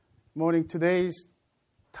Morning. Today's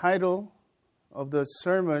title of the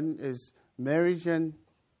sermon is Marriage and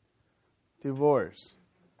Divorce.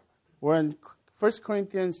 We're in 1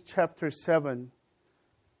 Corinthians chapter 7.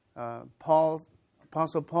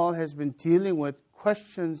 Apostle Paul has been dealing with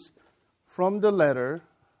questions from the letter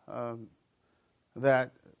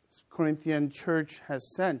that Corinthian church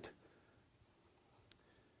has sent.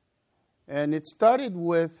 And it started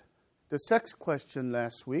with the sex question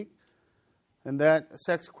last week. And that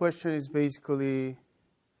sex question is basically,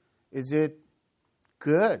 is it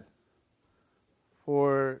good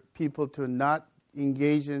for people to not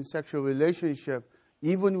engage in sexual relationship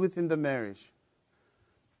even within the marriage?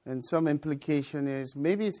 And some implication is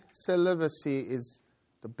maybe celibacy is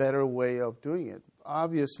the better way of doing it.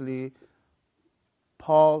 Obviously,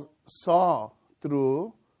 Paul saw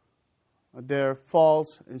through their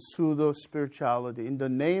false and pseudo-spirituality in the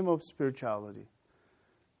name of spirituality.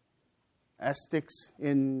 Ascetics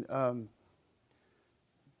in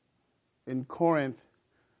Corinth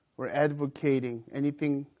were advocating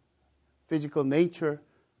anything physical nature,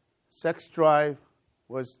 sex drive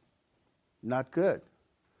was not good.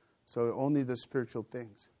 So only the spiritual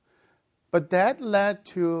things. But that led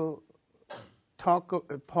to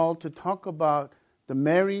Paul to talk about the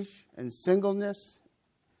marriage and singleness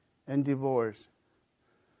and divorce.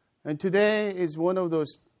 And today is one of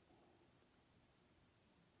those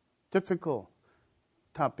difficult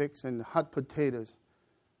topics and hot potatoes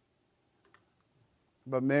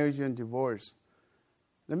about marriage and divorce.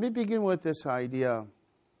 Let me begin with this idea.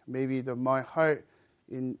 Maybe my heart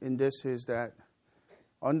in this is that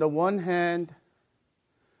on the one hand,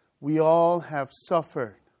 we all have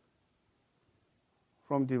suffered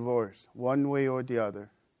from divorce, one way or the other.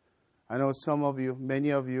 I know some of you,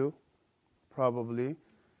 many of you probably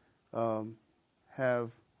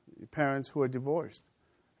have parents who are divorced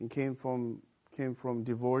and came from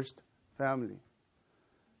divorced family.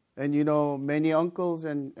 And you know, many uncles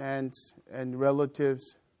and aunts and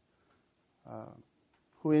relatives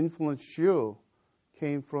who influenced you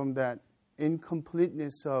came from that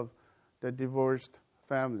incompleteness of the divorced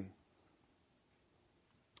family.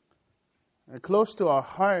 And close to our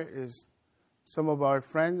heart is some of our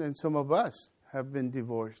friends and some of us have been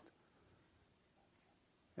divorced.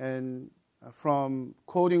 And from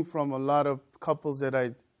quoting from a lot of couples that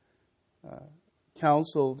I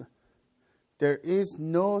counseled, there is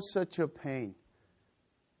no such a pain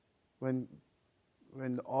when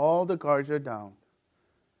all the guards are down.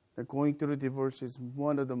 That going through divorce is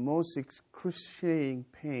one of the most excruciating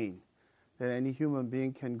pain that any human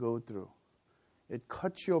being can go through. It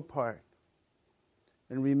cuts you apart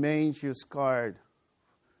and remains you scarred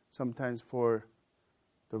sometimes for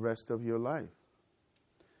the rest of your life.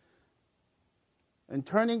 And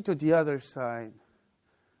turning to the other side,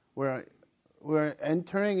 we're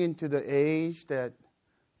entering into the age that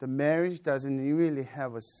the marriage doesn't really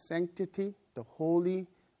have a sanctity, the holy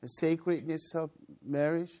and sacredness of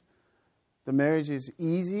marriage. The marriage is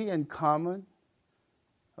easy and common.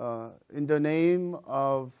 In the name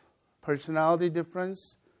of personality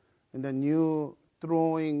difference, and the new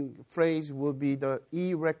throwing phrase will be the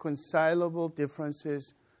irreconcilable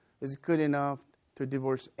differences is good enough to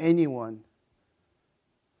divorce anyone.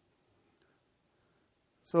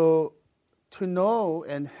 So to know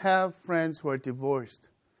and have friends who are divorced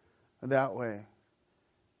that way,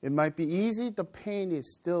 it might be easy, the pain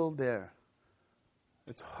is still there.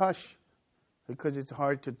 It's hush because it's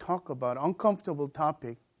hard to talk about, uncomfortable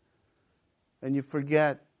topic, and you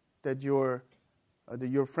forget that your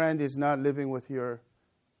friend is not living with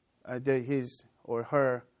his or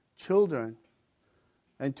her children,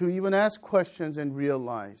 and to even ask questions and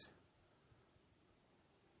realize,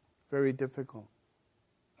 very difficult.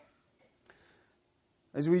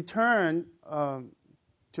 As we turn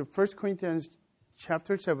to 1 Corinthians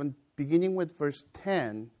chapter 7, beginning with verse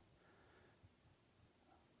 10,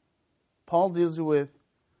 Paul deals with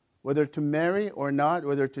whether to marry or not,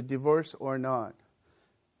 whether to divorce or not.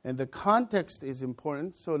 And the context is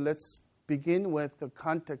important, so let's begin with the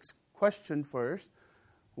context question first.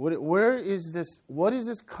 What is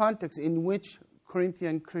this context in which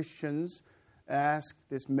Corinthian Christians ask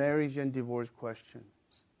this marriage and divorce question?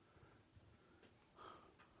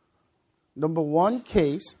 Number one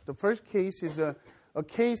case, the first case is a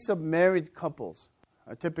case of married couples,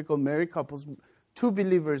 a typical married couples, two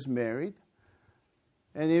believers married.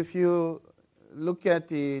 And if you look at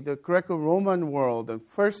the Greco-Roman world, the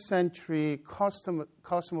first century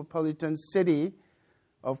cosmopolitan city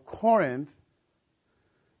of Corinth,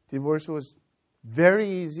 divorce was very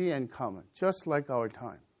easy and common, just like our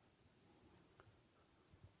time.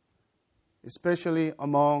 Especially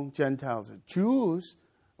among Gentiles. Jews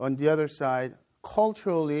on the other side,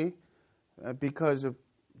 culturally, because of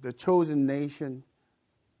the chosen nation,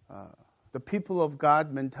 the people of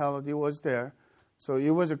God mentality was there. So it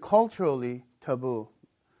was a culturally taboo.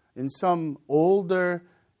 In some older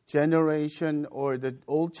generation or the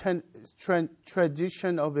old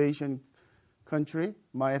tradition of Asian country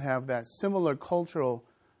might have that similar cultural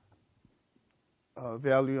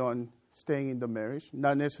value on staying in the marriage.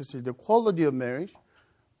 Not necessarily the quality of marriage,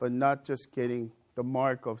 but not just getting the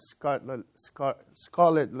mark of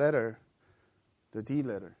scarlet letter, the D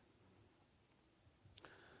letter.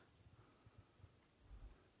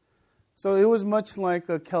 So it was much like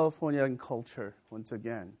a Californian culture, once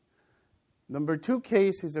again. Number 2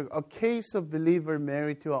 case is a case of believer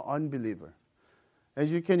married to an unbeliever.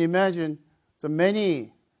 As you can imagine, so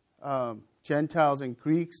many Gentiles and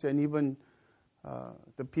Greeks and even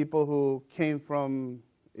the people who came from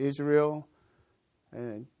Israel,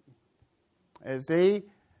 and as they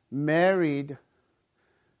married,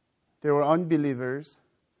 they were unbelievers.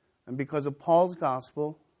 And because of Paul's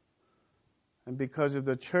gospel and because of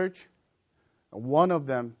the church, one of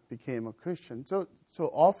them became a Christian. So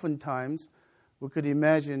oftentimes, we could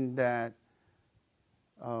imagine that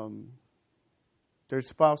their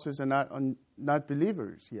spouses are not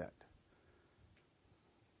believers yet.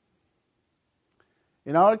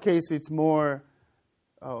 In our case, it's more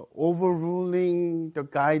overruling the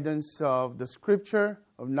guidance of the Scripture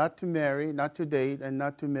of not to marry, not to date, and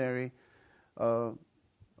not to marry an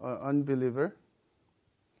unbeliever.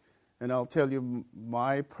 And I'll tell you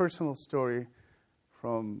my personal story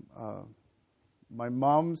from my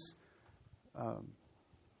mom's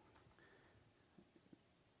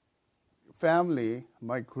family.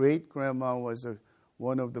 My great-grandma was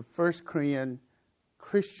one of the first Korean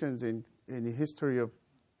Christians in the history of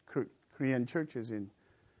Korean churches in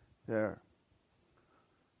there.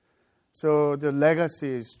 So the legacy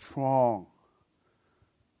is strong.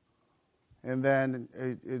 And then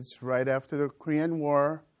it's right after the Korean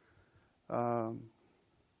War.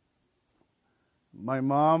 My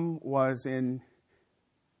mom was in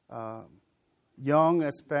young,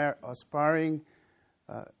 aspiring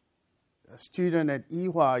student at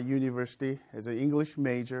Ewha University as an English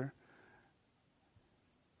major.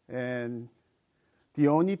 And the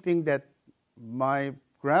only thing that my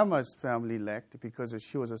grandma's family lacked, because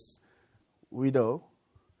she was a widow,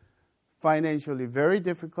 financially very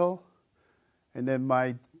difficult. And then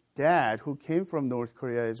my dad, who came from North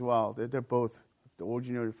Korea as well, they're both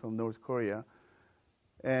originally from North Korea.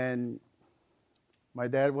 And my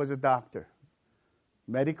dad was a doctor,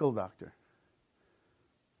 medical doctor,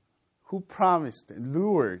 who promised and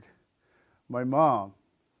lured my mom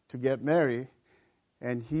to get married,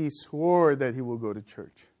 and he swore that he would go to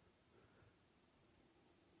church.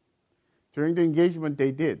 During the engagement,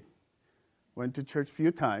 they did. Went to church a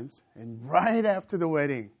few times, and right after the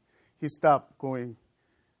wedding, he stopped going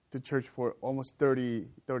to church for almost 40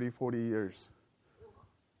 years.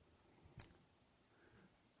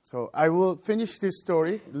 So I will finish this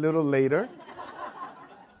story a little later.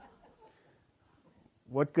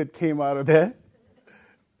 What good came out of that?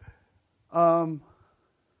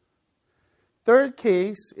 Third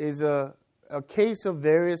case is a case of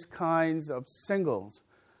various kinds of singles.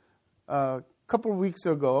 A couple of weeks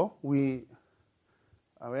ago,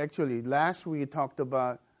 last week we talked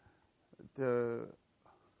about the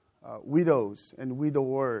widows and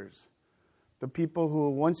widowers, the people who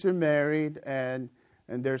once you're married and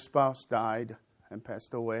their spouse died and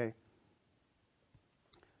passed away.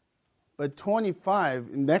 But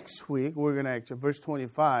 25, next week, verse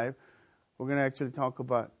 25, we're going to actually talk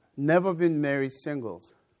about never been married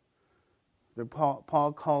singles.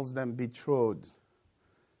 Paul calls them betrothed.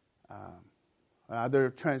 Other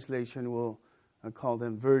translation will call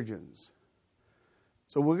them virgins.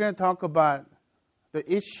 So we're going to talk about the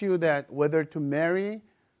issue that whether to marry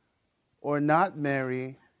or not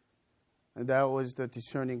marry, and that was the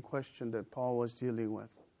discerning question that Paul was dealing with.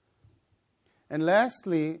 And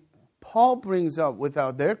lastly, Paul brings up,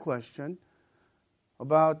 without their question,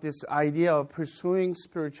 about this idea of pursuing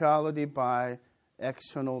spirituality by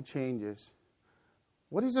external changes.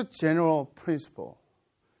 What is a general principle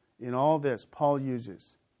in all this Paul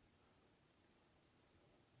uses?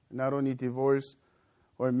 Not only divorce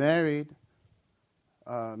or marriage,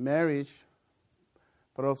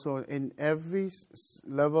 but also in every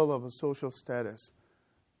level of a social status,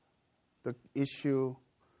 the issue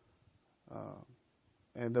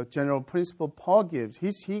and the general principle Paul gives,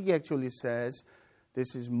 he actually says,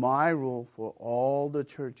 this is my rule for all the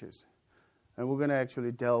churches. And we're going to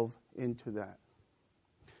actually delve into that.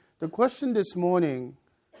 The question this morning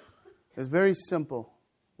is very simple.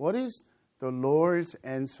 What is the Lord's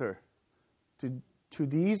answer to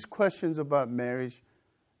these questions about marriage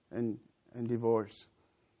and divorce?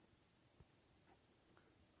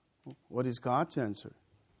 What is God's answer?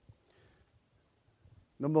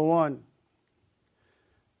 Number one,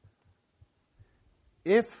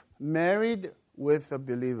 if married with a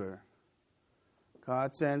believer,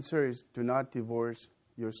 God's answer is do not divorce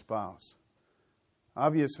your spouse.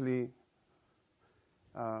 Obviously,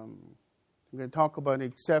 I'm going to talk about an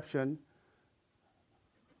exception,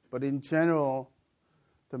 but in general,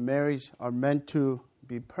 the marriage are meant to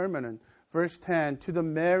be permanent. Verse 10, to the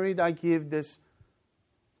married I give this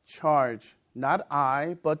charge, not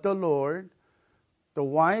I, but the Lord. The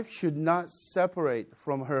wife should not separate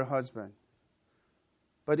from her husband.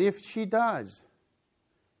 But if she does,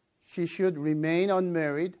 she should remain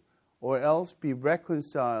unmarried or else be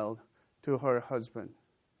reconciled to her husband.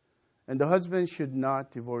 And the husband should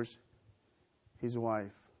not divorce his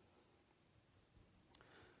wife.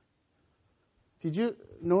 Did you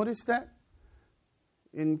notice that?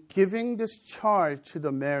 In giving this charge to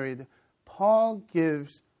the married, Paul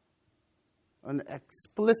gives an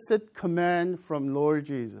explicit command from Lord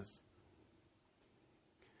Jesus.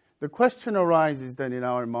 The question arises then in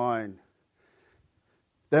our mind,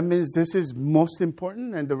 that means this is most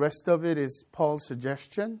important and the rest of it is Paul's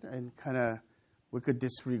suggestion and we could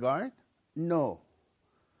disregard? No.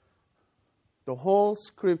 The whole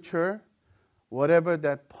scripture, whatever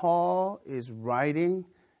that Paul is writing,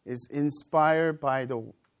 is inspired by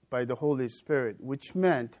the Holy Spirit, which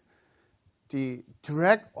meant the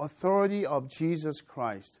direct authority of Jesus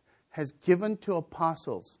Christ has given to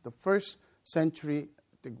apostles, the first century,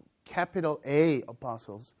 the capital A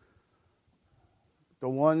apostles, the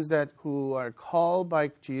ones who are called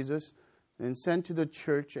by Jesus and sent to the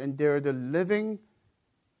church, and they're the living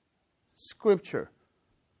scripture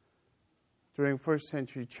during first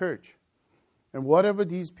century church. And whatever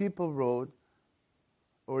these people wrote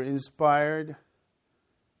or inspired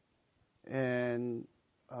and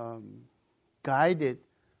guided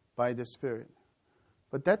by the Spirit.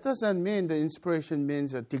 But that doesn't mean the inspiration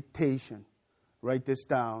means a dictation. Write this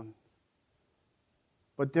down.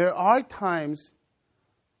 But there are times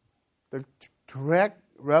the direct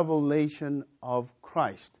revelation of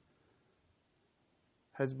Christ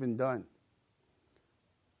has been done.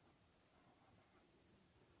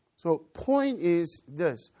 So point is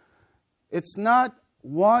this. It's not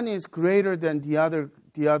one is greater than the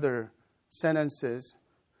other sentences,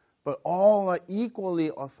 but all are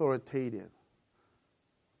equally authoritative.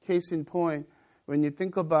 Case in point, when you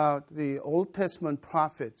think about the Old Testament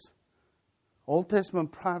prophets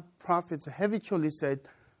habitually said,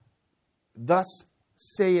 "Thus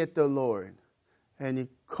saith the Lord." And he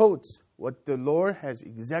quotes what the Lord has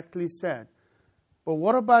exactly said. But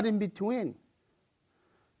what about in between?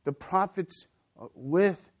 The prophets,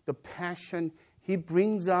 with the passion, he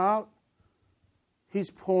brings out his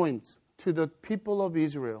points to the people of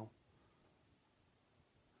Israel.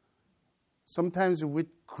 Sometimes with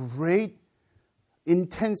great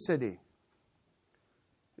intensity.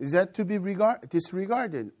 Is that to be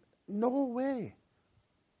disregarded? No way.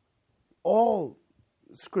 All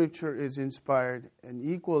Scripture is inspired and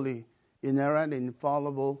equally inerrant,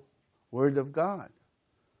 infallible Word of God.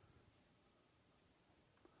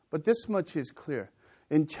 But this much is clear.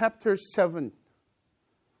 In chapter 7,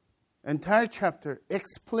 entire chapter,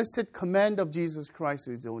 explicit command of Jesus Christ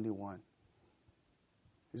is the only one.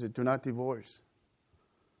 Is it do not divorce?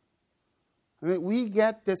 I mean, we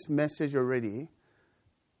get this message already.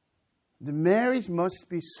 The marriage must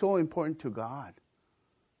be so important to God.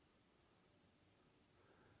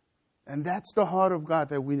 And that's the heart of God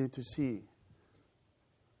that we need to see.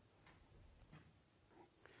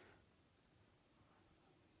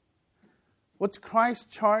 What's Christ's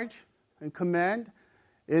charge and command?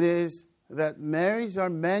 It is that marriages are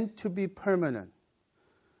meant to be permanent.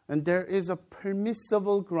 And there is a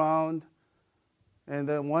permissible ground, and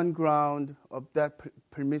then one ground of that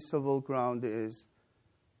permissible ground is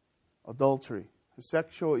adultery,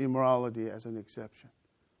 sexual immorality as an exception.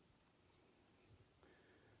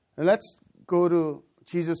 And let's go to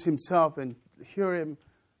Jesus himself and hear him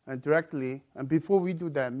directly. And before we do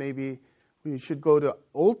that, maybe we should go to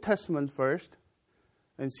Old Testament first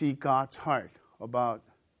and see God's heart about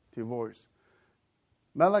divorce.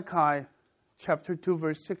 Malachi chapter 2,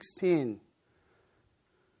 verse 16.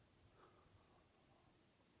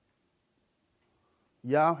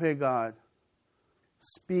 Yahweh God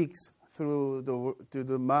speaks through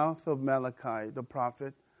the mouth of Malachi, the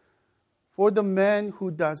prophet. For the man who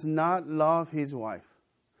does not love his wife,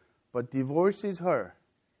 but divorces her,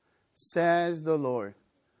 says the Lord,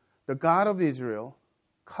 the God of Israel,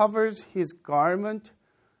 covers his garment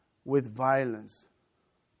with violence,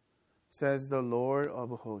 says the Lord of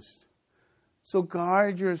hosts. So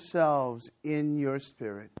guard yourselves in your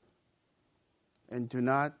spirit, and do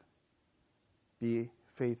not be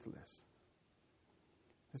faithless.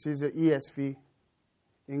 This is the ESV,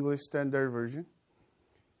 English Standard Version.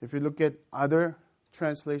 If you look at other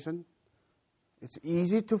translation, it's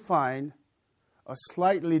easy to find a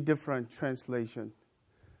slightly different translation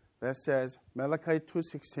that says, Malachi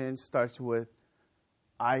 2:16 starts with,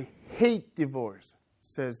 I hate divorce,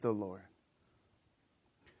 says the Lord.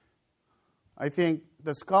 I think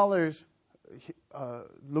the scholars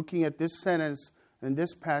looking at this sentence and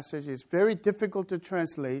this passage is very difficult to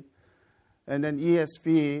translate, and then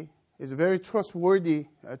ESV is a very trustworthy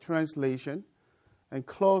translation and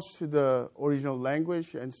close to the original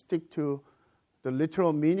language and stick to the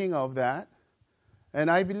literal meaning of that.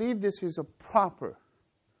 And I believe this is a proper,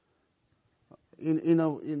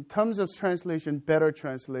 in terms of translation, better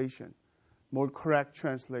translation, more correct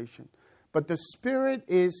translation. But the spirit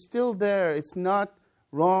is still there. It's not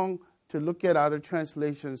wrong to look at other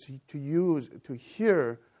translations to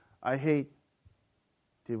hear, I hate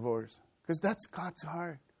divorce. Because that's God's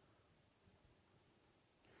heart.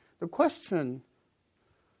 The question,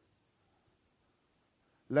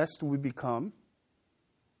 lest we become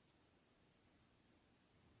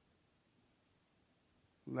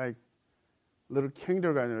like little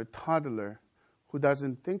kindergartner, toddler who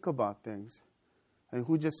doesn't think about things and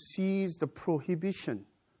who just sees the prohibition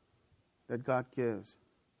that God gives.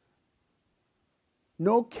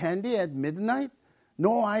 No candy at midnight,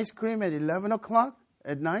 no ice cream at 11 o'clock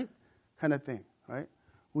at night, kind of thing, right?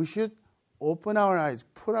 We should open our eyes,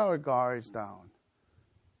 put our guards down,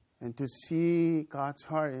 and to see God's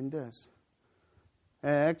heart in this.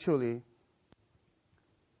 And actually,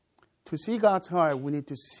 to see God's heart, we need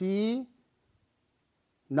to see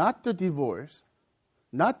not the divorce,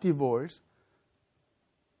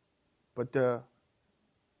 but the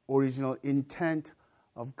original intent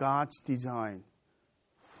of God's design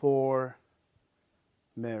for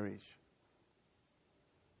marriage.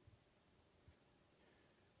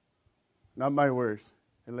 Not my words.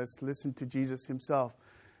 And let's listen to Jesus himself.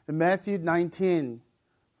 In Matthew 19,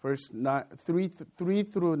 verse 3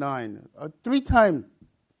 through 9, three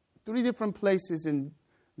different places in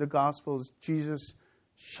the Gospels, Jesus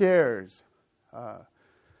shares,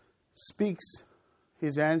 speaks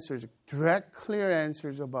his answers, direct, clear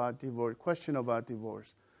answers about divorce, question about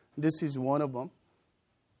divorce. This is one of them.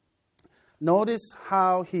 Notice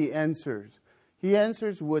how he answers. He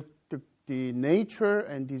answers with the nature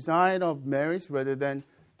and design of marriage rather than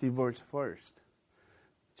divorce first.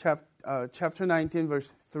 Chapter 19,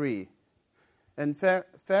 verse 3. And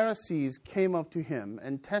Pharisees came up to him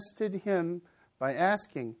and tested him by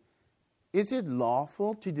asking, is it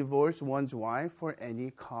lawful to divorce one's wife for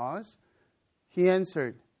any cause? He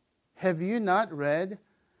answered, have you not read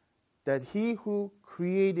that he who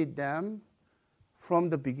created them from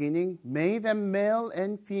the beginning made them male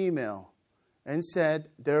and female, and said,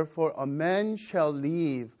 therefore a man shall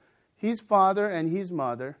leave his father and his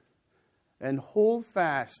mother and hold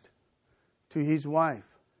fast to his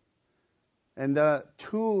wife, and the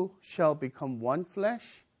two shall become one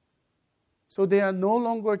flesh? So they are no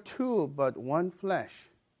longer two, but one flesh.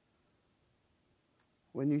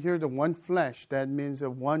 When you hear the one flesh, that means a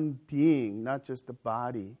one being, not just the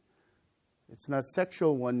body. It's not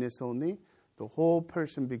sexual oneness only. The whole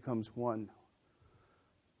person becomes one.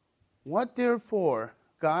 What therefore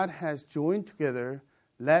God has joined together,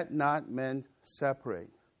 let not men separate.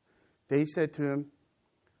 They said to him,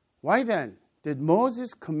 why then did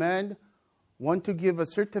Moses command one to give a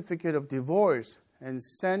certificate of divorce and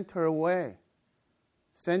send her away?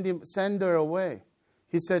 Send her away.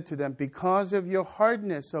 He said to them, because of your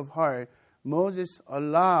hardness of heart, Moses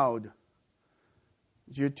allowed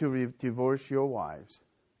you to divorce your wives.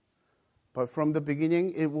 But from the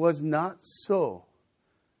beginning, it was not so.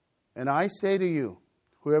 And I say to you,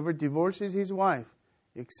 whoever divorces his wife,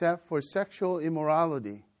 except for sexual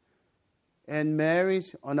immorality, and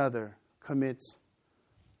marries another, commits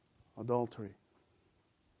adultery.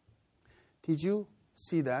 Did you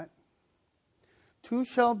see that? Two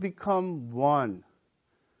shall become one.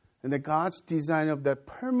 And the God's design of that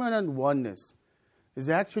permanent oneness is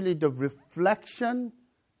actually the reflection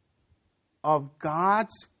of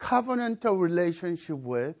God's covenantal relationship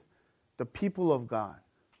with the people of God.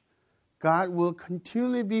 God will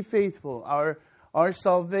continually be faithful. Our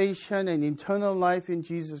salvation and eternal life in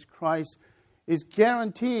Jesus Christ is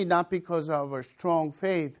guaranteed not because of our strong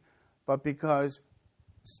faith, but because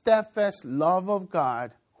steadfast love of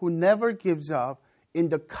God who never gives up in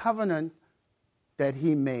the covenant that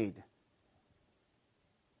he made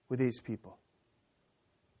with his people.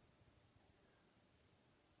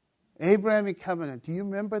 Abrahamic covenant. Do you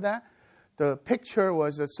remember that? The picture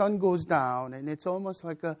was the sun goes down, and it's almost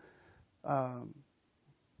like the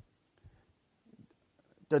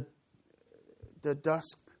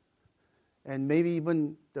dusk, and maybe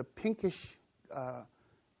even the pinkish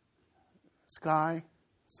sky,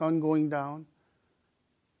 sun going down.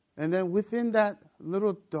 And then within that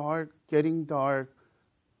little dark, getting dark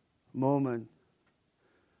moment,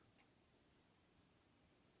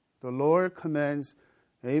 the Lord commands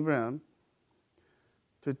Abraham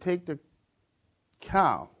to take the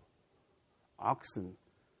cow, oxen,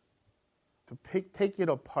 to take it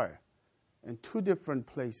apart in two different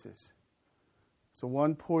places. So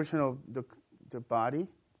one portion of the body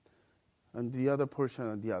and the other portion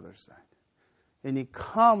on the other side. And he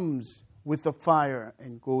comes with the fire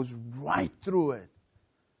and goes right through it.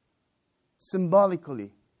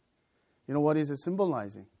 Symbolically. You know what is it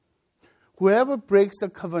symbolizing? Whoever breaks the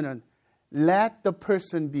covenant, let the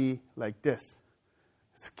person be like this.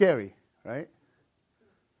 Scary, right?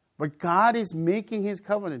 But God is making his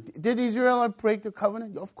covenant. Did Israel break the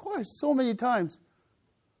covenant? Of course, so many times.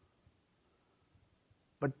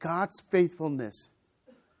 But God's faithfulness,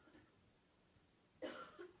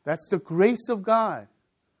 that's the grace of God.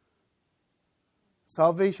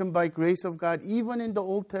 Salvation by grace of God, even in the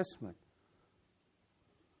Old Testament,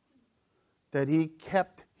 that he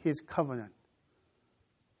kept his covenant.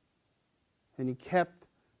 And he kept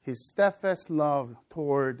his steadfast love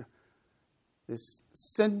toward this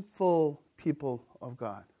sinful people of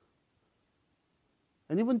God.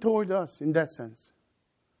 And even toward us in that sense.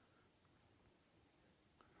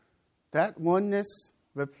 That oneness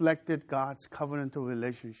reflected God's covenantal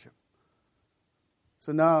relationship.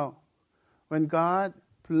 So now, when God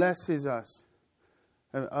blesses us,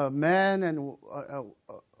 a man and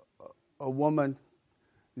a woman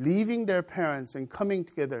leaving their parents and coming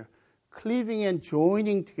together, cleaving and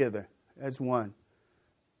joining together as one.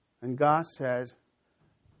 And God says,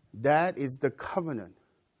 that is the covenant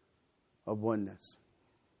of oneness.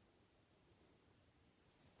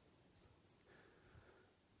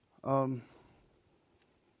 One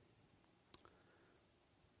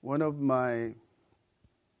of my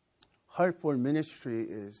heart for ministry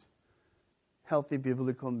is healthy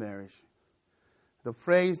biblical marriage. The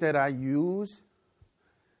phrase that I use,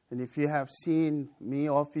 and if you have seen me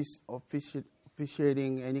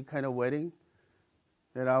officiating any kind of wedding,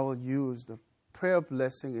 that I will use, the prayer of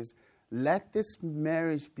blessing is, let this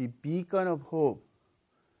marriage be beacon of hope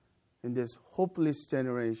in this hopeless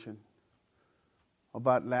generation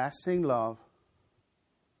about lasting love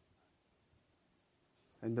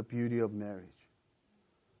and the beauty of marriage.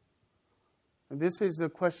 And this is the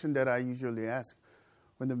question that I usually ask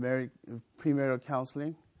when the premarital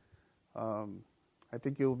counseling. I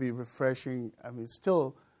think it will be refreshing. I mean,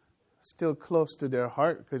 still close to their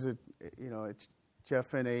heart because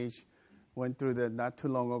Jeff and Age went through that not too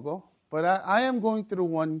long ago. But I am going through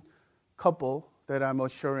one couple that I'm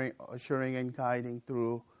assuring and guiding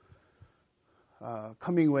through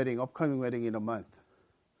upcoming wedding in a month.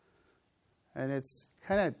 And it's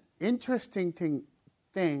kind of interesting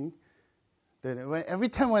thing that every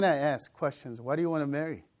time when I ask questions, why do you want to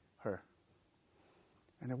marry her?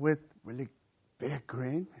 And with really big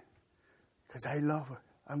grin, because I love her.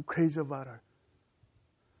 I'm crazy about her.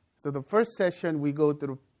 So the first session, we go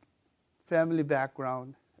through family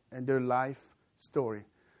background and their life story.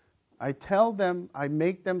 I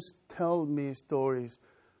make them tell me stories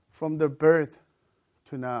from their birth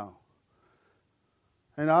to now.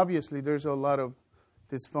 And obviously, there's a lot of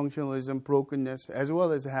dysfunctionalism, brokenness, as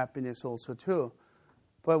well as happiness also too.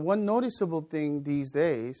 But one noticeable thing these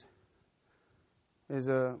days is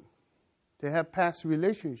they have past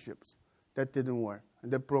relationships that didn't work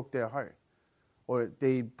and that broke their heart, or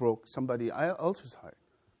they broke somebody else's heart.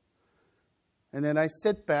 And then I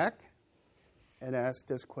sit back and ask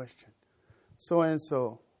this question: so and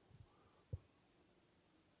so,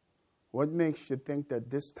 what makes you think that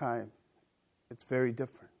this time it's very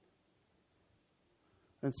different?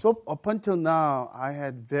 And so up until now, I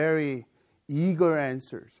had very eager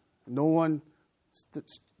answers. No one,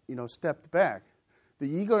 stepped back. The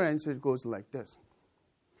eager answer goes like this: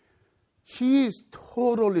 she is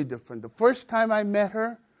totally different. The first time I met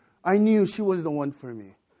her, I knew she was the one for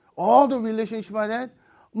me. All the relationship I had,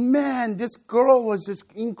 man, this girl was just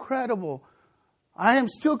incredible. I am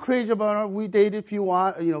still crazy about her. We dated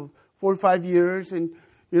 4 or 5 years, and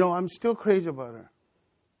I'm still crazy about her.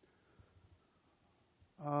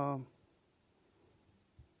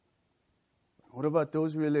 What about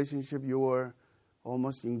those relationships you were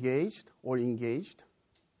almost engaged or engaged.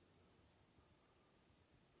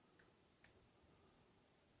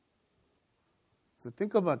 So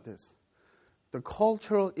think about this. The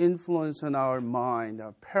cultural influence on our mind,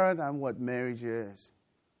 our paradigm, what marriage is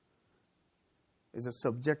a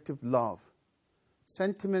subjective love,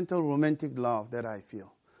 sentimental, romantic love that I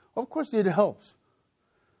feel. Of course, it helps.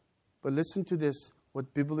 But listen to this,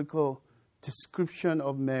 what biblical description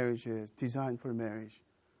of marriage is, designed for marriage.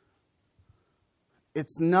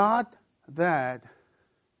 It's not that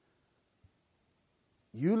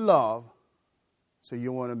you love, so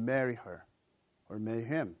you want to marry her or marry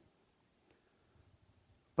him.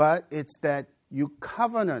 But it's that you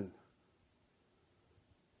covenant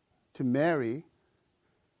to marry,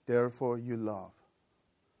 therefore you love.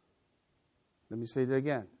 Let me say it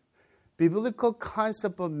again. Biblical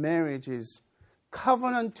concept of marriage is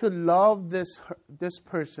covenant to love this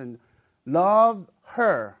person, love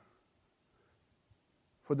her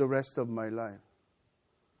for the rest of my life.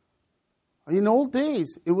 In old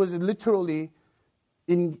days, it was literally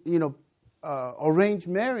arranged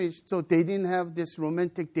marriage, so they didn't have this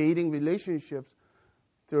romantic dating relationships.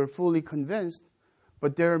 They're fully convinced,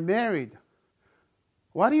 but they're married.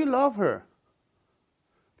 Why do you love her?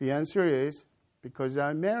 The answer is, because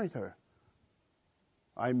I married her.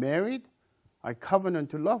 I married, I covenant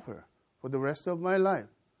to love her for the rest of my life.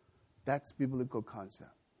 That's biblical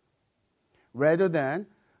concept. Rather than,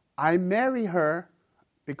 I marry her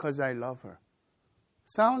because I love her.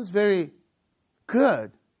 Sounds very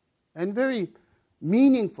good and very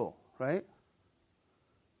meaningful, right?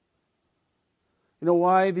 You know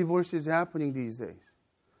why divorce is happening these days?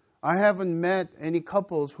 I haven't met any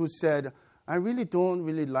couples who said, I really don't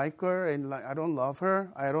really like her and I don't love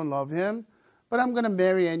her, I don't love him, but I'm going to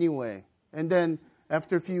marry anyway. And then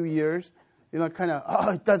after a few years,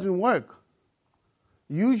 it doesn't work.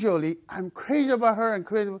 Usually, I'm crazy about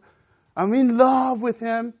her, I'm in love with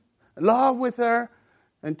him, love with her,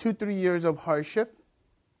 and 2-3 years of hardship.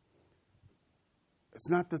 It's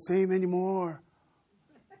not the same anymore.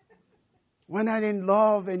 We're not in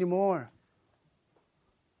love anymore.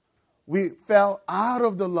 We fell out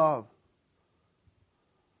of the love.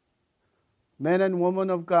 Men and women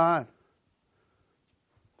of God,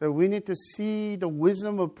 that we need to see the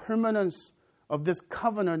wisdom of permanence of this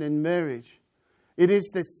covenant in marriage. It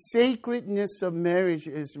is the sacredness of marriage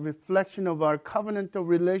is reflection of our covenantal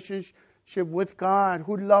relationship with God,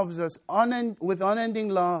 who loves us with unending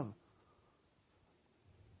love.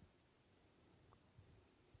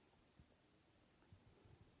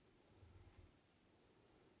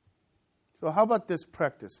 So how about this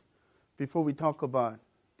practice before we talk about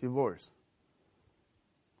divorce?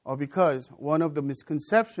 Because one of the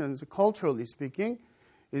misconceptions, culturally speaking,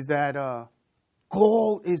 is that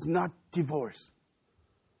goal is not divorce.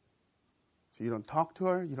 So you don't talk to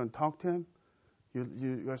her, you don't talk to him,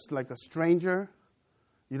 you're like a stranger,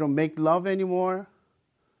 you don't make love anymore,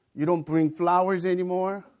 you don't bring flowers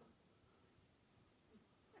anymore,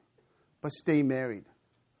 but stay married.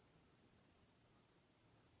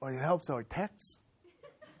 Well, it helps our tax.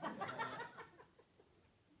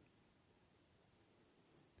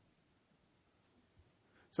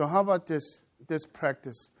 So how about this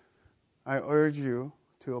practice? I urge you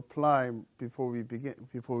to apply before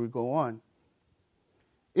we go on.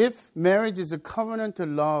 If marriage is a covenant to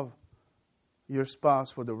love your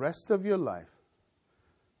spouse for the rest of your life,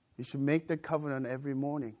 you should make the covenant every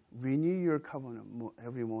morning. Renew your covenant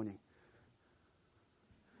every morning.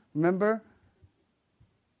 Remember,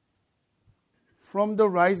 from the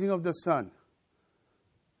rising of the sun,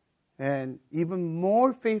 and even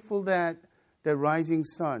more faithful than the rising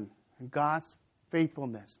sun, God's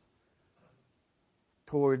faithfulness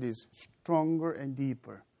toward is stronger and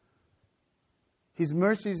deeper. His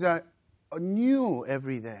mercies are new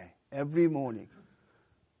every day, every morning.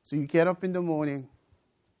 So you get up in the morning,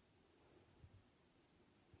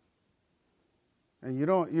 and you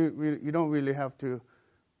don't really have to,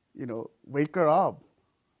 wake her up.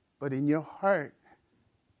 But in your heart,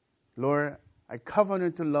 Lord, I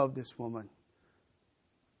covenant to love this woman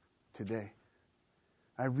today.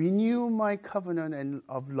 I renew my covenant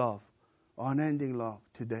of love, unending love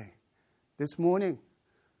today. This morning,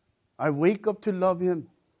 I wake up to love him.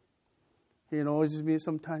 He annoys me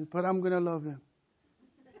sometimes, but I'm going to love him.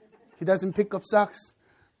 He doesn't pick up socks,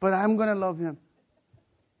 but I'm going to love him.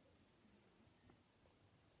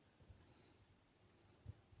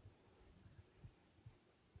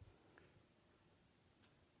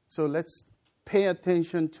 So let's pay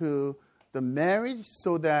attention to the marriage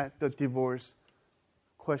so that the divorce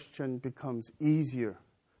question becomes easier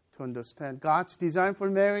to understand. God's design for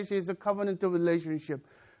marriage is a covenantal relationship.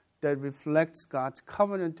 that reflects God's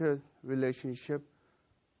covenantal relationship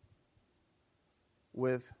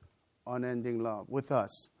with unending love, with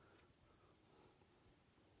us.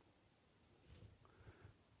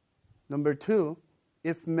 Number 2,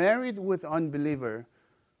 if married with unbeliever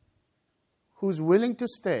who's willing to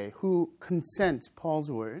stay, who consents,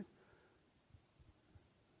 Paul's word,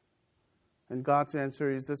 and God's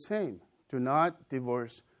answer is the same. Do not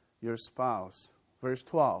divorce your spouse. Verse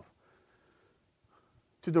 12.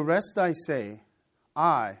 To the rest I say,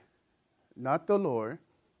 I, not the Lord,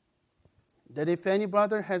 that if any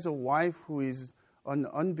brother has a wife who is an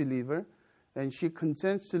unbeliever, and she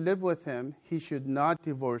consents to live with him, he should not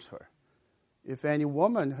divorce her. If any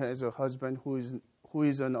woman has a husband who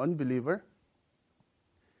is an unbeliever,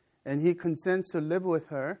 and he consents to live with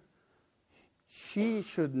her, she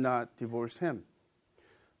should not divorce him.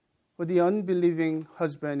 For the unbelieving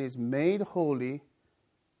husband is made holy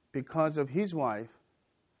because of his wife,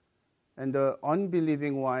 and the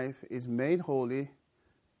unbelieving wife is made holy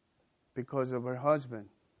because of her husband.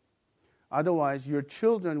 Otherwise, your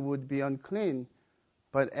children would be unclean,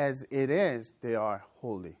 but as it is, they are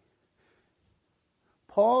holy.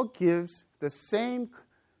 Paul gives the same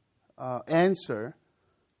answer,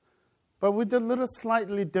 but with a little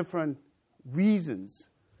slightly different reasons.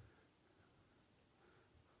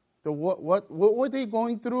 What were they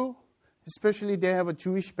going through? Especially they have a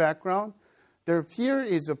Jewish background. Their fear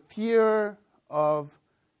is a fear of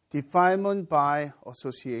defilement by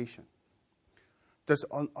association. There's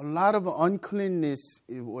a lot of uncleanness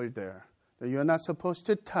were there. That you're not supposed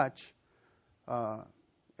to touch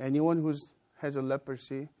anyone who has a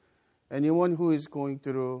leprosy, anyone who is going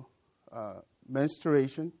through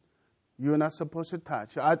menstruation. You're not supposed to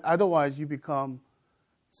touch. Otherwise, you become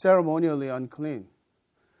ceremonially unclean.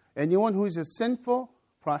 Anyone who is a sinful,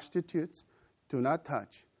 prostitutes, do not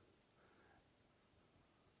touch.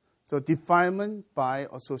 So defilement by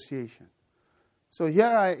association. So here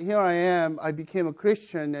I am, I became a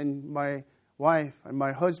Christian, and my wife and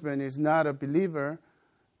my husband is not a believer,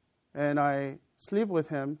 and I sleep with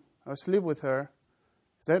him, or sleep with her.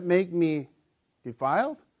 Does that make me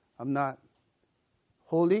defiled? I'm not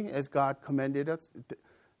holy as God commanded us.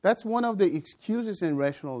 That's one of the excuses in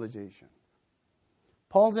rationalization.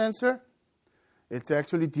 Paul's answer? It's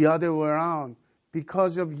actually the other way around.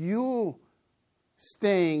 Because of you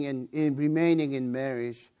staying and remaining in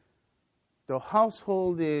marriage, the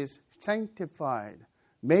household is sanctified.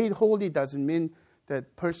 Made holy doesn't mean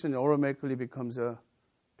that person automatically becomes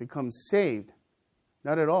saved.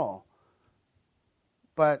 Not at all.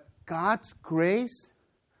 But God's grace,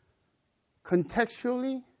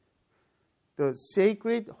 contextually, the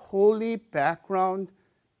sacred, holy background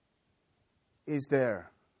is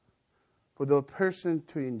there for the person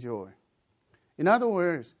to enjoy. In other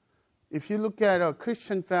words, if you look at a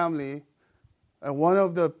Christian family, one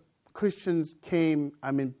of the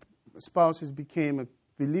spouses became a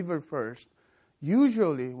believer first,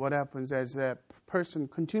 usually what happens is that person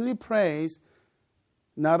continually prays,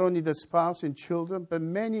 not only the spouse and children, but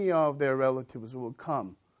many of their relatives will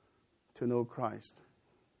come to know Christ.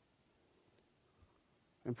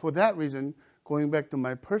 And for that reason, going back to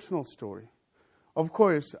my personal story, of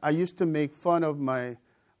course, I used to make fun of my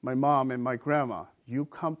mom and my grandma. You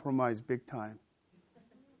compromise big time.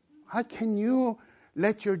 How can you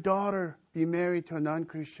let your daughter be married to a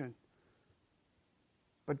non-Christian?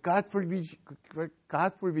 But God forgives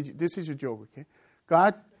you. This is a joke, okay?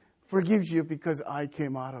 God forgives you because I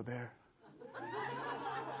came out of there.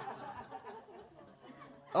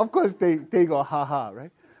 Of course, they go, ha-ha,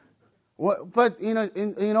 right? But,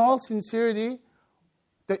 in all sincerity,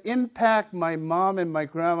 the impact my mom and my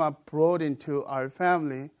grandma brought into our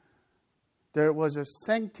family, there was a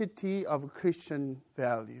sanctity of Christian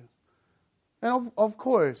value. And of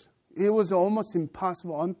course, it was almost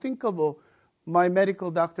impossible, unthinkable, my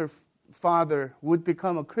medical doctor father would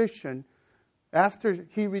become a Christian. After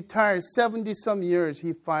he retired 70-some years,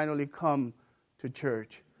 he finally come to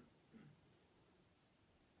church.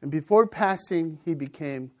 And before passing, he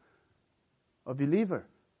became a believer.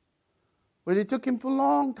 But it took him for a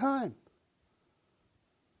long time.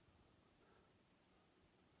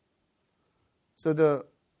 So the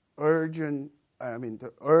urge and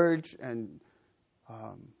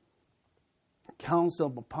counsel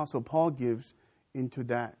of Apostle Paul gives into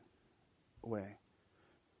that way.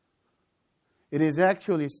 It is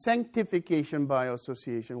actually sanctification by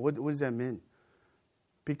association. What does that mean?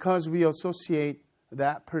 Because we associate,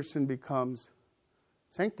 that person becomes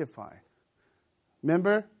sanctified.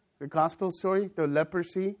 Remember the gospel story? The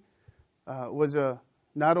leprosy was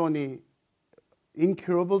not only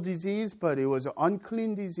incurable disease, but it was an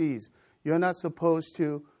unclean disease. You're not supposed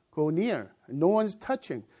to go near. No one's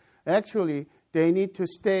touching. Actually, they need to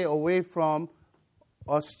stay away from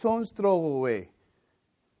a stone's throw away.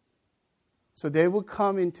 So they will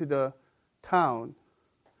come into the town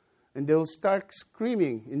and they will start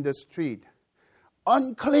screaming in the street,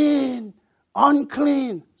 unclean,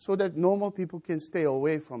 unclean, so that normal people can stay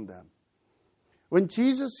away from them. When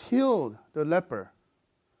Jesus healed the leper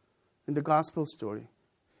in the gospel story,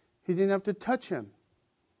 he didn't have to touch him.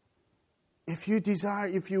 If you desire,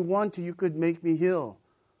 if you want to, you could make me heal.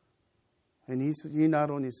 And he not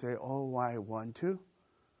only said, oh, I want to,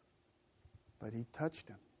 but he touched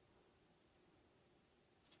him.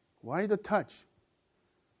 Why the touch?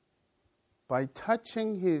 By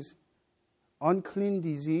touching his unclean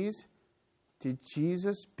disease, did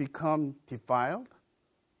Jesus become defiled?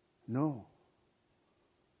 No.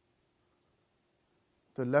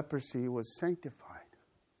 The leprosy was sanctified.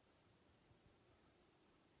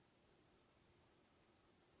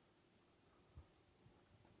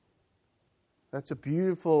 That's a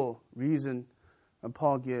beautiful reason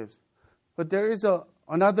Paul gives. But there is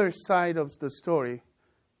another side of the story,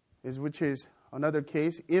 which is another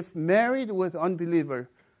case. If married with unbeliever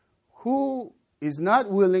who is not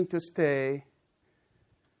willing to stay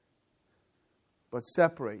but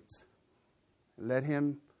separates, let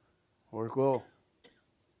him or go.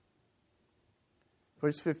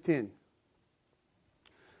 Verse 15.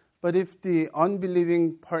 But if the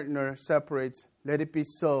unbelieving partner separates, let it be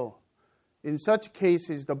so. In such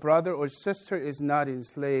cases, the brother or sister is not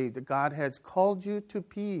enslaved. God has called you to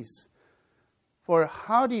peace. For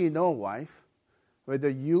how do you know, wife, whether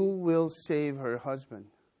you will save her husband?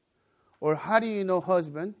 Or how do you know,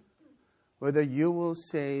 husband, whether you will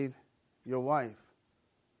save your wife?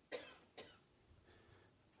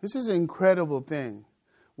 This is an incredible thing.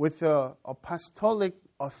 With apostolic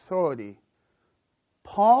authority,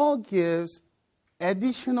 Paul gives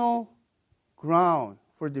additional ground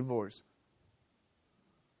for divorce.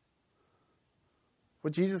 For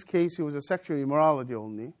Jesus' case, it was a sexual immorality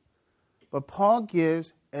only. But Paul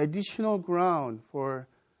gives additional ground for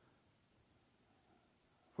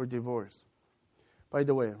divorce. By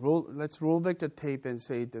the way, let's roll back the tape and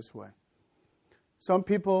say it this way. Some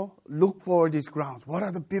people look for these grounds. What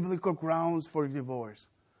are the biblical grounds for divorce?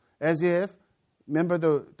 As if, remember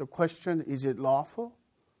the question, is it lawful?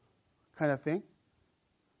 Kind of thing.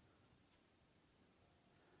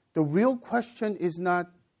 The real question is not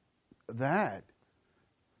that.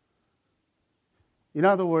 In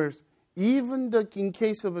other words, even in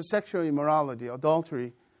case of a sexual immorality,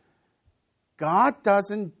 adultery, God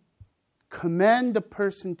doesn't command the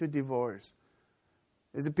person to divorce.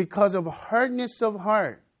 Is it because of hardness of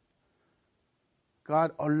heart?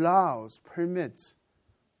 God allows, permits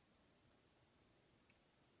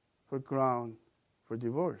for ground for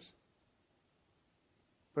divorce.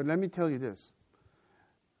 But let me tell you this.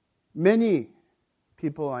 Many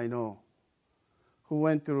people I know who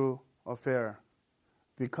went through affair,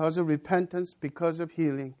 because of repentance, because of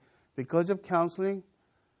healing, because of counseling,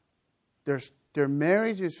 their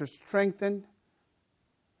marriages are strengthened.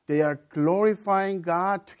 They are glorifying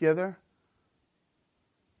God together.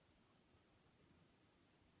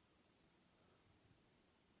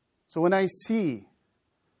 So when I see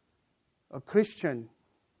a Christian,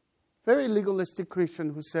 very legalistic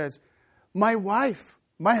Christian who says, my wife,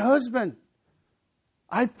 my husband,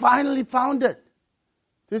 I finally found it.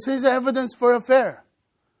 This is evidence for affair.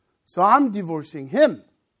 So I'm divorcing him.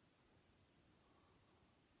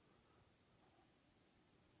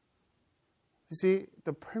 You see,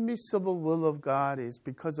 the permissible will of God is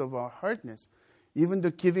because of our hardness. Even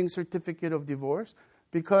the giving certificate of divorce,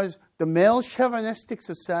 because the male chauvinistic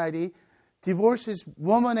society divorces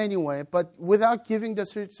woman anyway, but without giving the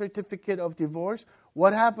certificate of divorce,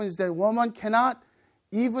 what happens is that woman cannot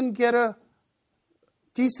even get a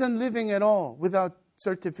decent living at all without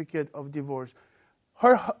certificate of divorce.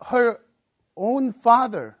 Her own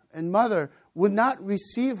father and mother would not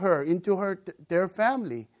receive her into their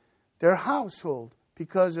family, their household,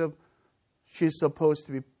 because of she's supposed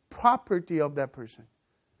to be property of that person.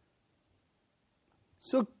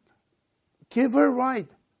 So give her right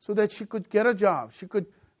so that she could get a job, she could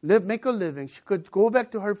make a living, she could go back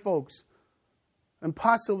to her folks, and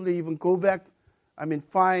possibly even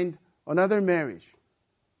find another marriage.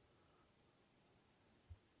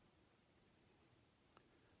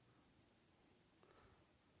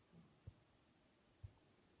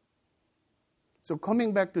 So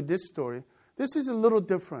coming back to this story, this is a little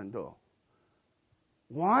different though.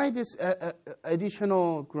 Why this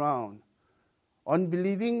additional ground?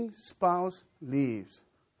 Unbelieving spouse leaves.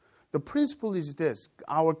 The principle is this: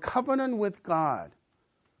 our covenant with God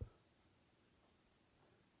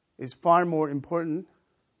is far more important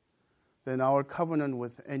than our covenant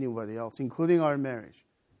with anybody else, including our marriage.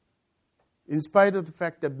 In spite of the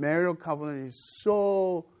fact that marital covenant is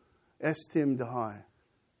so esteemed high.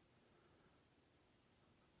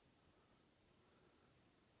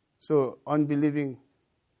 So, unbelieving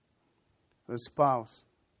spouse,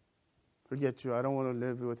 forget you, I don't want to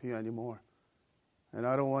live with you anymore. And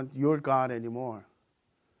I don't want your God anymore.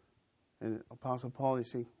 And Apostle Paul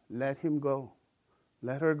is saying, let him go.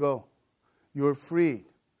 Let her go. You're freed.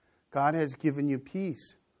 God has given you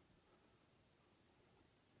peace.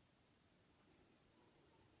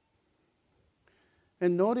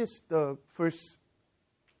 And notice the verse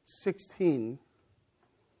 16.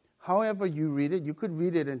 However you read it, you could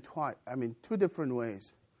read it in two different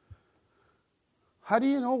ways. How do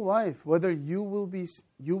you know, wife, whether you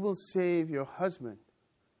will save your husband?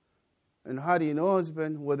 And how do you know,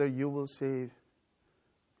 husband, whether you will save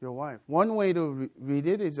your wife? One way to read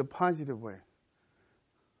it is a positive way.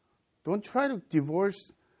 Don't try to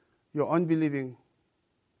divorce your unbelieving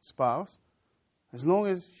spouse as long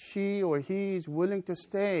as she or he is willing to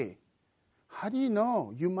stay. How do you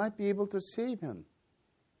know? You might be able to save him.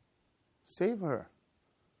 Save her.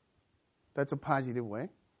 That's a positive way.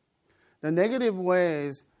 The negative way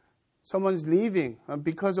is someone's leaving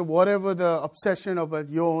because of whatever the obsession about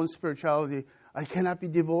your own spirituality. I cannot be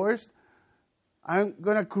divorced. I'm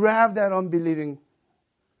going to grab that unbelieving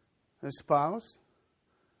spouse.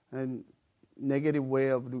 And negative way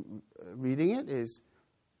of reading it is,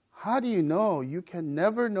 how do you know? You can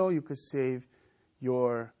never know you could save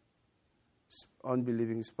your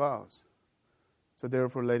unbelieving spouse. So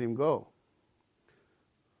therefore, let him go.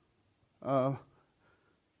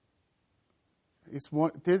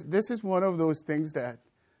 This is one of those things that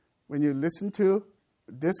when you listen to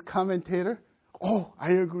this commentator, oh,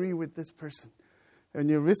 I agree with this person. And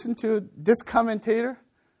you listen to this commentator,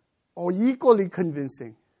 oh, equally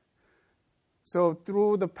convincing. So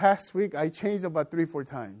through the past week, I changed about 3-4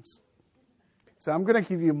 times. So I'm going to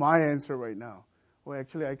give you my answer right now. Well,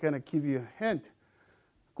 actually, I'm going to give you a hint.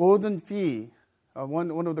 Gordon Fee,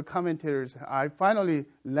 one of the commentators I finally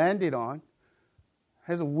landed on,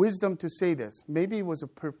 has a wisdom to say this. Maybe it was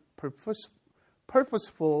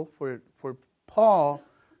purposeful for Paul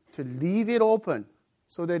to leave it open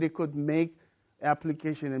so that it could make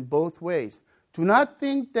application in both ways. Do not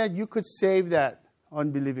think that you could save that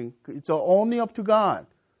unbelieving. It's only up to God.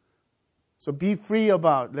 So be free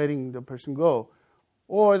about letting the person go.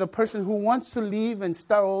 Or the person who wants to leave and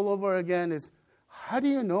start all over again is, how do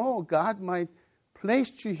you know God might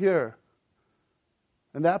place you here?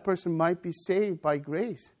 And that person might be saved by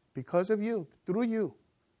grace because of you, through you.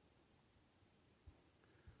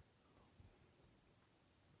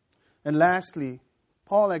 And lastly,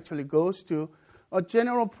 Paul actually goes to a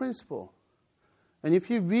general principle. And if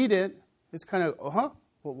you read it, it's kind of,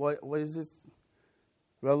 what is this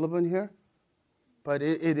relevant here? But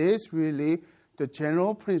it is really the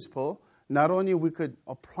general principle. Not only we could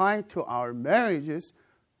apply to our marriages,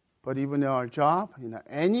 but even in our job,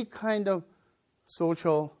 any kind of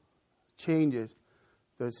social changes,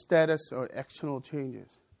 the status or actional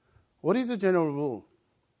changes. What is the general rule?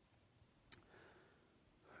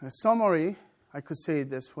 A summary, I could say it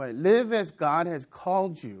this way. Live as God has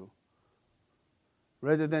called you,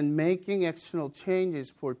 rather than making external changes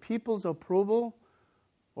for people's approval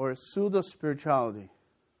or pseudo-spirituality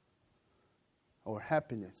or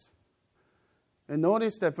happiness. And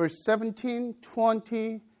notice that verse 17,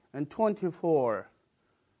 20, and 24,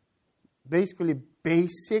 basically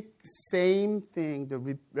basic, same thing,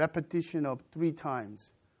 the repetition of 3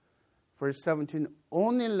 times. Verse 17,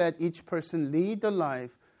 only let each person lead the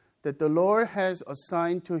life that the Lord has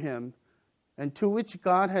assigned to him and to which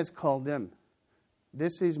God has called them.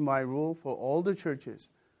 This is my rule for all the churches.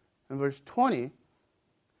 And verse 20,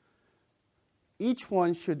 each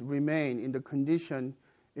one should remain in the condition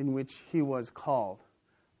in which he was called.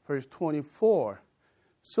 Verse 24,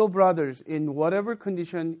 so brothers, in whatever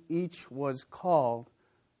condition each was called,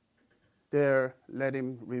 there let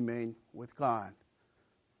him remain with God.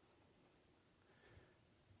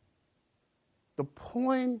 The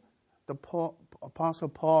point the Apostle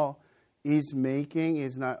Paul is making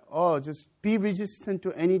is not, just be resistant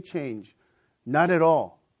to any change. Not at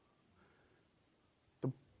all.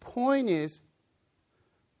 The point is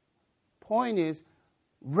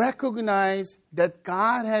recognize that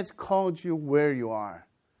God has called you where you are.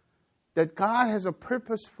 That God has a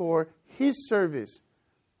purpose for His service,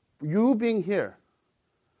 you being here.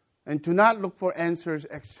 And do not look for answers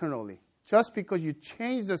externally. Just because you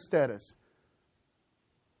change the status.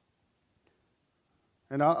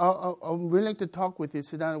 And I'm willing to talk with you,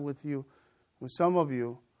 sit down with you, with some of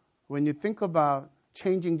you when you think about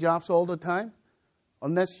changing jobs all the time,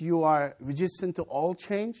 unless you are resistant to all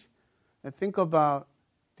change, and think about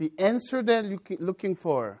the answer that you're looking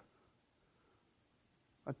for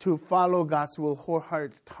to follow God's will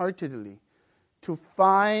wholeheartedly, to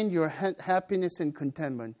find your happiness and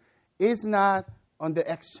contentment, is not on the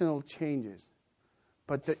external changes,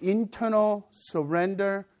 but the internal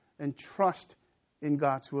surrender and trust in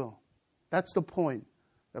God's will. That's the point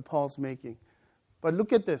that Paul's making. But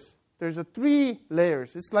look at this. There's 3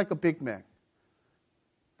 layers. It's like a Big Mac.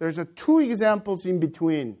 There's 2 examples in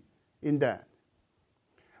between in that.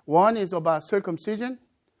 One is about circumcision,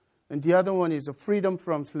 and the other one is a freedom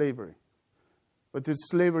from slavery. But the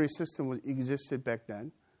slavery system existed back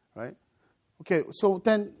then, right? Okay, so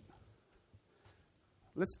then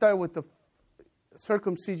let's start with the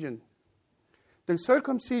circumcision. The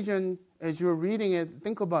circumcision, as you're reading it,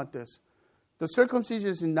 think about this. The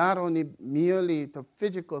circumcision is not only merely the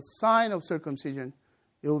physical sign of circumcision,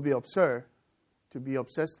 it will be absurd to be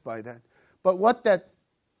obsessed by that. But what that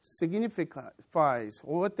signifies,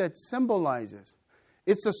 or what that symbolizes,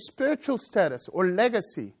 it's a spiritual status or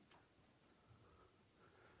legacy.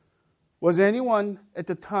 Was anyone at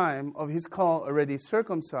the time of his call already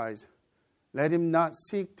circumcised? Let him not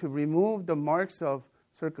seek to remove the marks of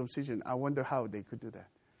circumcision. I wonder how they could do that.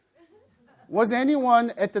 Was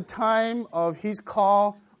anyone at the time of his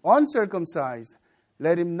call uncircumcised?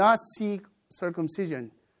 Let him not seek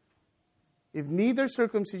circumcision. If neither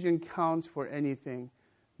circumcision counts for anything,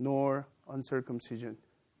 nor uncircumcision,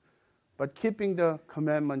 but keeping the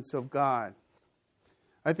commandments of God.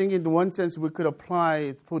 I think in one sense we could apply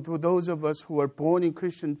it for those of us who are born in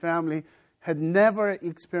Christian family, had never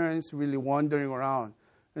experienced really wandering around.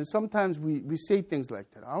 And sometimes we say things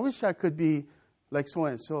like that. I wish I could be like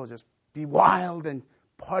so-and-so, just be wild and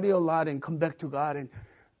party a lot and come back to God and,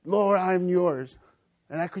 Lord, I'm yours.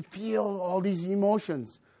 And I could feel all these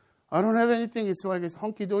emotions. I don't have anything. It's like it's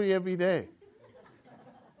hunky-dory every day.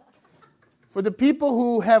 For the people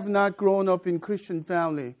who have not grown up in Christian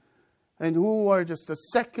family and who are just a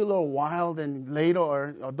secular, wild, and later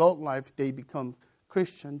or adult life, they become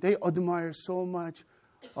Christian, they admire so much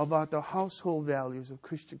about the household values of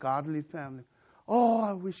Christian, godly family. Oh,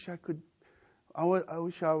 I wish I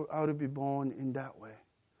would be born in that way.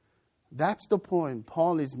 That's the point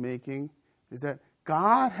Paul is making, is that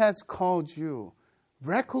God has called you.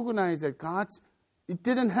 Recognize that it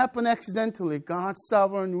didn't happen accidentally. God's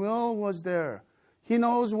sovereign will was there. He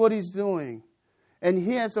knows what He's doing. And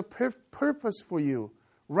He has a purpose for you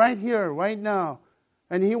right here, right now.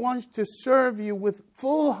 And He wants to serve you with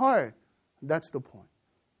full heart. That's the point.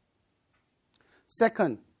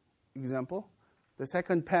 Second example, the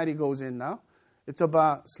second patty goes in now. It's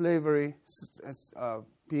about slavery,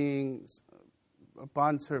 being a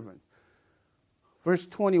bondservant. Verse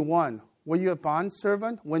 21, were you a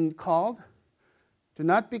bondservant when called? Do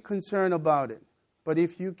not be concerned about it. But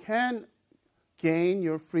if you can gain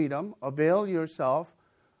your freedom, avail yourself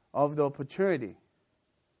of the opportunity.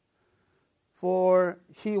 For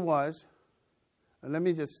he was, let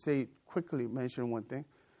me just quickly mention one thing.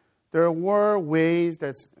 There were ways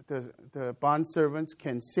that the bondservants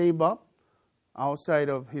can save up outside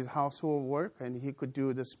of his household work, and he could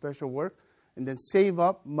do the special work, and then save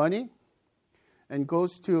up money, and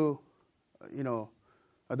goes to,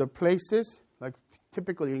 other places, like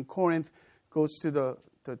typically in Corinth, goes to the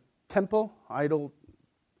temple, idol,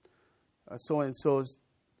 so-and-so's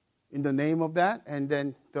in the name of that, and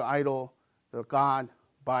then the idol, the god,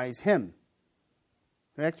 buys him.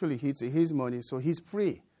 Actually, it's his money, so he's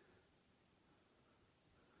free.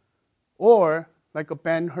 Or, like a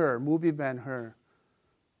Ben-Hur, movie Ben-Hur,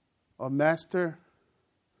 a master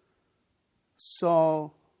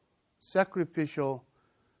saw sacrificial,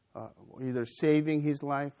 either saving his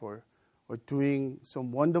life or doing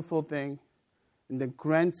some wonderful thing, and then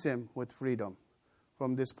grants him with freedom.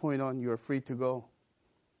 From this point on, you're free to go.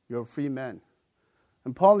 You're a free man.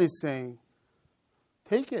 And Paul is saying,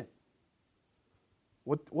 take it.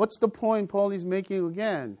 What's the point Paul is making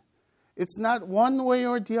again? It's not one way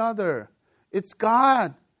or the other. It's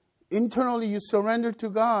God. Internally, you surrender to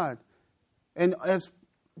God. And as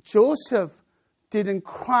Joseph didn't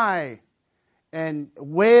cry and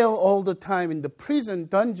wail all the time in the prison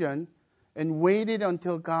dungeon and waited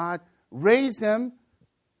until God raised him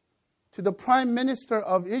to the prime minister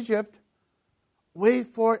of Egypt, wait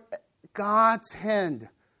for God's hand.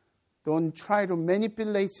 Don't try to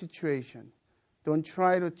manipulate situation. Don't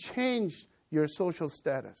try to change your social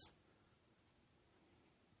status.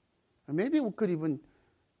 And maybe we could even,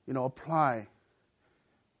 apply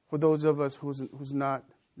for those of us who's not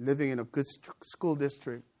living in a good school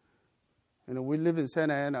district We live in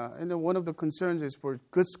Santa Ana, and then one of the concerns is for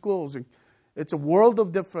good schools. It's a world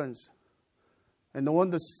of difference. And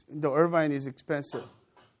the Irvine is expensive.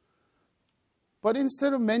 But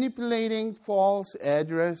instead of manipulating false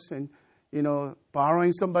address and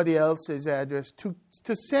borrowing somebody else's address to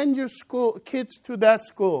send your kids to that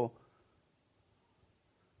school,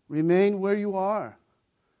 remain where you are.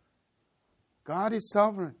 God is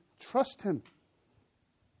sovereign. Trust Him.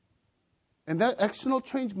 And that external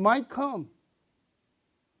change might come.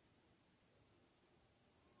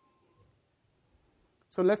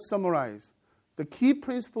 So let's summarize. The key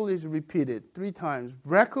principle is repeated 3 times.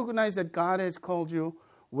 Recognize that God has called you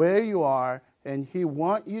where you are, and He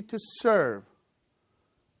wants you to serve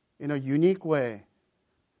in a unique way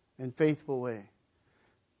and faithful way.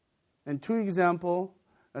 And 2 examples,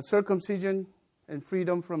 circumcision and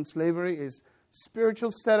freedom from slavery is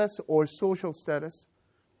spiritual status or social status.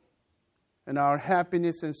 And our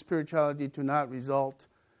happiness and spirituality do not result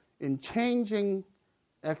from changing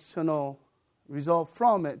external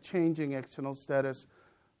status,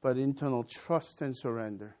 but internal trust and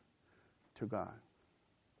surrender to God.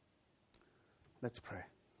 Let's pray.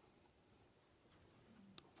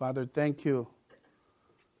 Father, thank you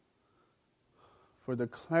for the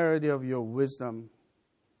clarity of your wisdom.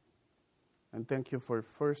 And thank you for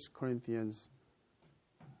 1 Corinthians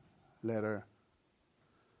letter.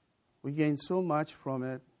 We gain so much from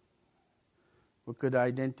it. We could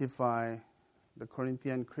identify the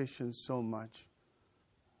Corinthian Christians so much.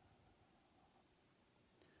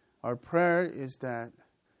 Our prayer is that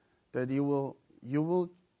you will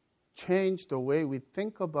change the way we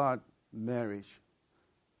think about marriage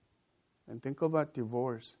and think about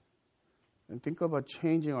divorce and think about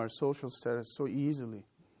changing our social status so easily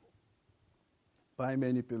by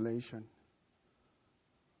manipulation.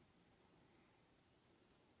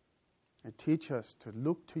 And teach us to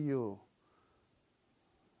look to you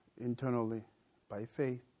internally by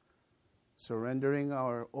faith, surrendering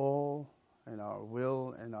our all and our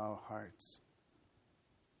will and our hearts,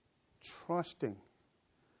 trusting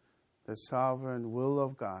the sovereign will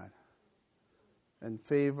of God and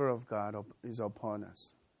favor of God is upon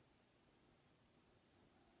us.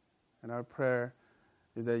 And our prayer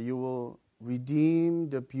is that you will redeem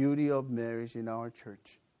the beauty of marriage in our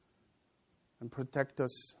church and protect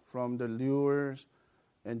us from the lures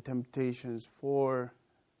and temptations for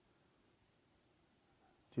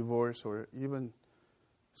divorce or even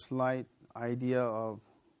slight idea of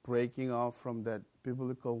breaking off from that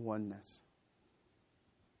biblical oneness.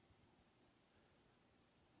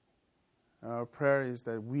 And our prayer is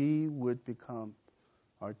that we would become,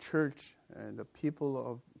 our church and the people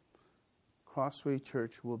of Crossway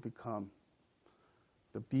Church will become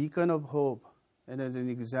the beacon of hope and as an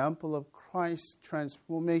example of Christ's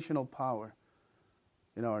transformational power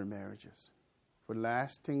in our marriages for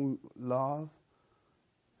lasting love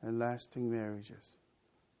and lasting marriages.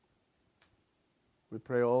 We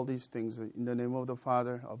pray all these things in the name of the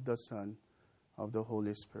Father, of the Son, of the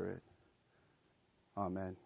Holy Spirit. Amen.